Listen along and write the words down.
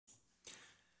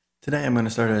Today I'm going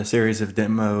to start a series of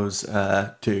demos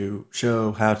to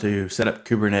show how to set up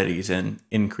Kubernetes and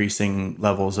increasing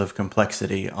levels of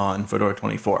complexity on Fedora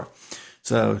 24.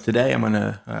 So today I'm going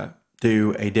to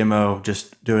do a demo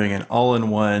just doing an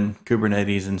all-in-one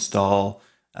Kubernetes install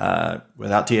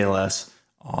without TLS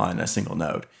on a single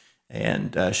node,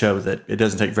 and show that it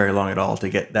doesn't take very long at all to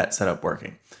get that setup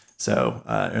working. So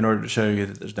in order to show you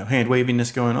that there's no hand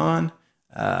waviness going on,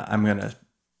 I'm going to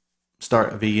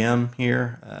start a VM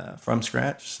here from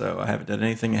scratch. So I haven't done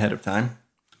anything ahead of time.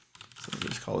 So we'll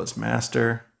just call this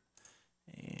master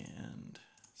and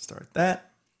start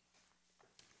that.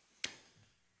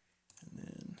 And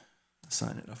then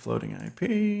assign it a floating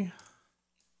IP.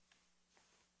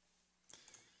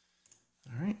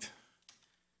 All right.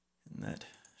 And that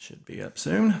should be up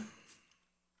soon.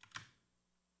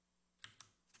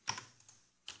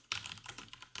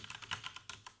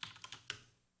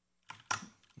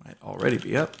 Might already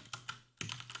be up.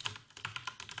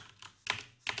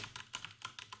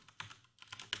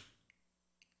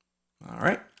 All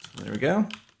right, so there we go.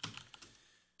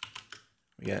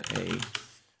 We got a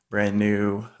brand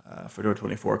new Fedora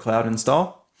 24 cloud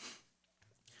install.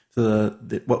 So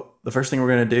the first thing we're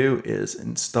going to do is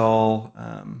install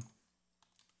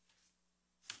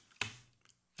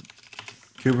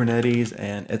Kubernetes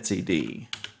and etcd.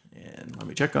 And let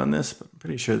me check on this, but I'm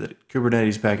pretty sure that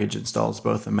Kubernetes package installs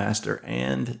both the master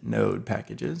and node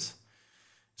packages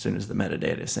as soon as the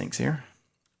metadata syncs here.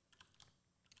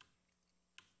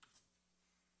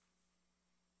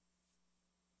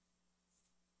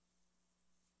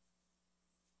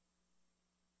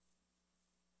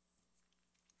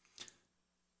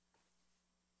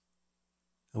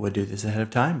 I would do this ahead of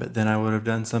time, but then I would have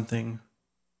done something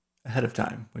ahead of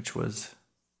time, which was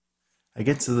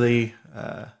against the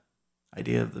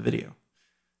idea of the video.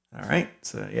 All right,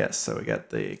 so yes, so we got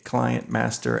the client,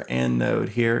 master, and node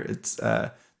here. It's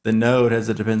the node has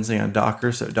a dependency on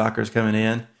Docker, so Docker's coming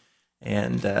in,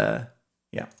 and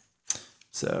yeah,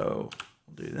 so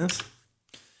we'll do this.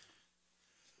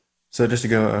 So just to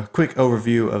go a quick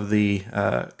overview of the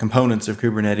components of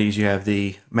Kubernetes, you have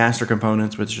the master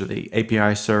components, which are the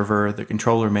API server, the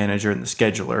controller manager, and the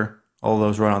scheduler. All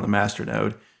those run on the master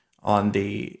node. On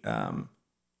the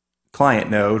client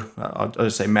node, I'll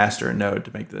just say master and node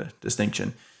to make the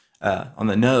distinction. On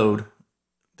the node,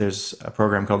 there's a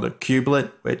program called the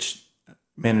kubelet, which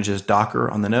manages Docker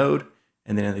on the node,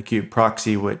 and then in the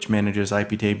kube-proxy, which manages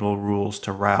IP table rules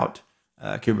to route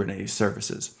Kubernetes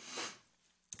services.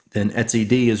 Then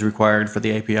etcd is required for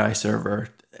the API server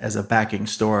as a backing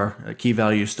store, a key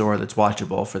value store that's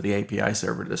watchable for the API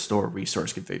server to store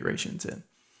resource configurations in.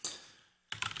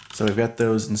 So we've got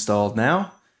those installed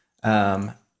now.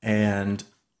 And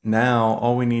now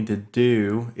all we need to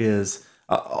do is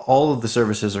all of the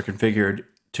services are configured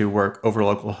to work over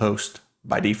localhost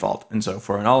by default. And so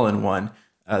for an all-in-one,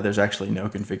 there's actually no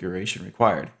configuration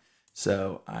required.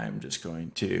 So I'm just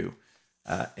going to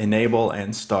enable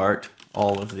and start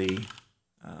all of the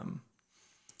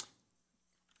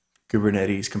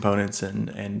Kubernetes components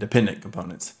and dependent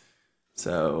components.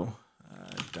 So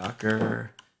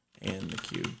Docker and the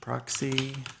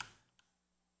kube-proxy.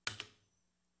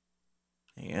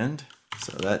 And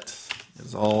so that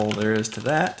is all there is to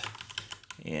that.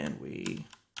 And we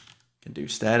can do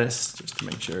status just to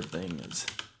make sure everything is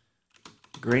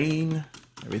green.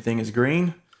 Everything is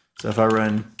green. So if I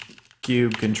run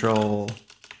kube control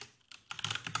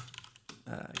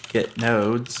get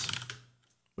nodes,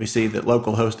 we see that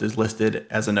localhost is listed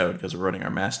as a node because we're running our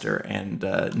master and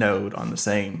node on the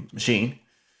same machine.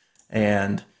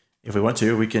 And if we want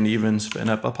to, we can even spin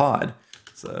up a pod.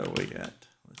 So we got,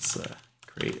 let's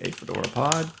create a Fedora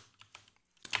pod.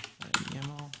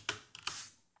 YAML.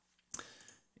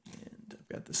 And I've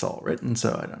got this all written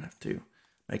so I don't have to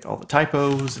make all the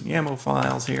typos and YAML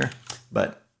files here.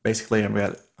 But basically I'm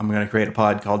going to create a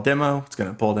pod called demo. It's going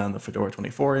to pull down the Fedora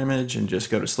 24 image and just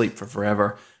go to sleep for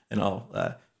forever. And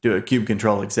I'll do a kube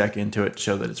control exec into it to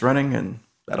show that it's running, and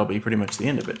that'll be pretty much the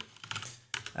end of it.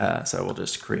 So we'll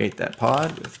just create that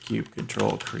pod with kube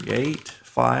control create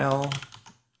file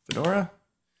Fedora.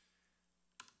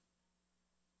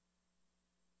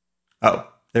 Oh,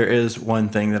 there is one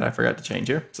thing that I forgot to change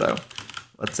here. So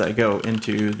let's go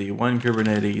into the one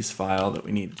Kubernetes file that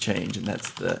we need to change, and that's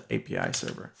the API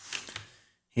server.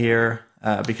 Here,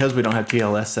 because we don't have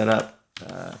TLS set up,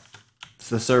 the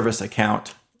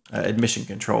ServiceAccount admission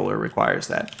controller requires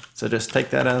that. So just take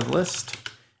that out of the list,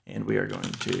 and we are going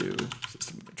to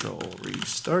system control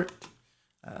restart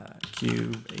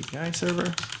kube-api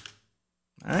server.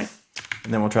 All right,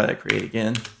 and then we'll try that create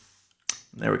again.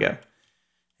 There we go.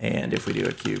 And if we do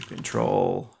a kube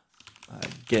control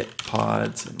get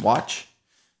pods and watch.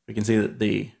 We can see that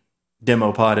the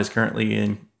demo pod is currently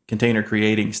in container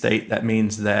creating state. That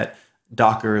means that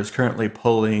Docker is currently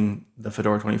pulling the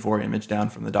Fedora 24 image down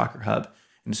from the Docker hub.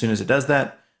 And as soon as it does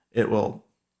that, it will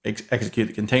execute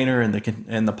the container, and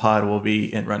the pod will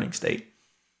be in running state.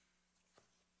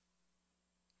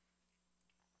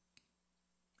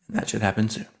 And that should happen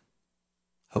soon,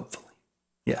 hopefully.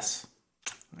 Yes.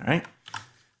 All right.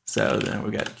 So then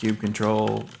we got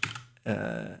kube-control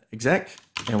exec,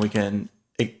 and we can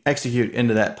execute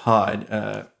into that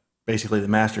pod. Basically, the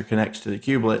master connects to the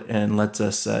kubelet and lets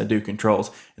us do controls.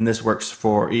 And this works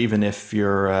for even if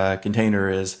your container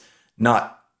is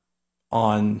not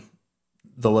on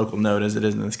the local node, as it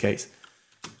is in this case.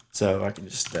 So I can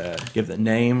just give the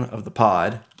name of the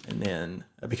pod, and then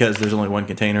because there's only one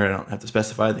container, I don't have to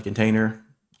specify the container.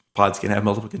 Pods can have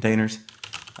multiple containers.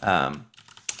 And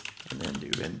then do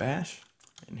bin bash.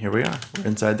 And here we are. We're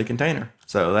inside the container.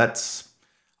 So that's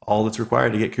all that's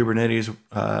required to get Kubernetes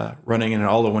running in an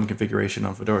all-in-one configuration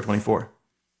on Fedora 24.